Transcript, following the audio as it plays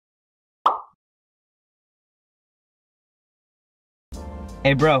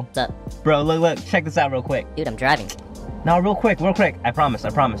Hey, bro. What's up? Bro, look, check this out real quick. Dude, I'm driving. No, real quick. I promise.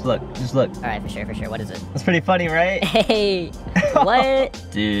 Look, just look. Alright, for sure. What is it? It's pretty funny, right? Hey! What?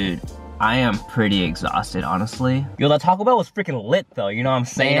 Dude, I am pretty exhausted, honestly. Yo, that Taco Bell was freaking lit, though, you know what I'm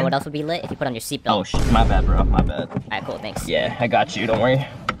saying? You know what else would be lit? If you put on your seatbelt. Oh, shit, my bad, bro, my bad. Alright, cool, thanks. Yeah, I got you, don't worry.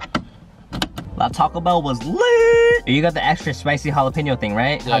 That Taco Bell was lit! You got the extra spicy jalapeno thing,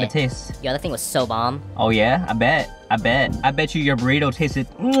 right? Yeah. How'd it taste? Yo, that thing was so bomb. Oh, yeah? I bet you your burrito tasted...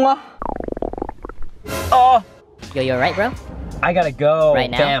 Mwah. Oh! Yo, you alright, bro? I gotta go.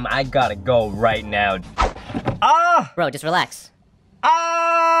 Right now? Damn, I gotta go right now. Ah! Bro, just relax.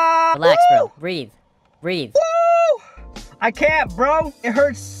 Ah! Relax, Woo! bro. Breathe. Breathe. Woo! I can't, bro. It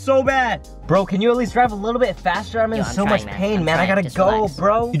hurts so bad. Bro, can you at least drive a little bit faster? I'm in Yo, so I'm much trying, pain, I'm man. I trying. gotta Just go, relax.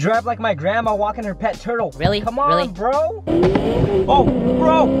 bro. You drive like my grandma walking her pet turtle. Really? Come on, Really? bro. Oh,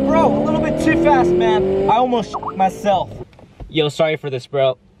 bro, a little bit too fast, man. I almost myself. Yo, sorry for this,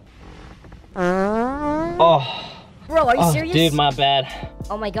 bro. Oh. Bro, are you serious? Dude, my bad.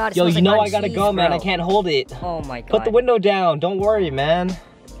 Oh my god, it Yo, smells you like know cotton I gotta cheese, go, man. bro. I can't hold it. Oh my god. Put the window down. Don't worry, man.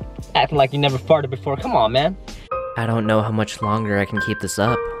 Acting like you never farted before. Come on, man. I don't know how much longer I can keep this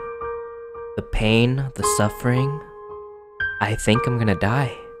up. The pain, the suffering. I think I'm gonna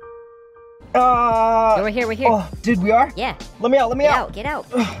die. Yo, we're here. Oh, dude, we are? Yeah. Let me out. Get out.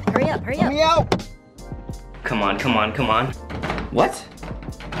 Hurry up. Let me out. Come on. What?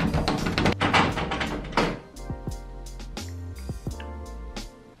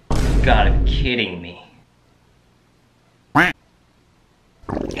 You gotta be kidding me.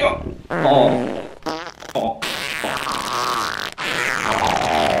 Oh.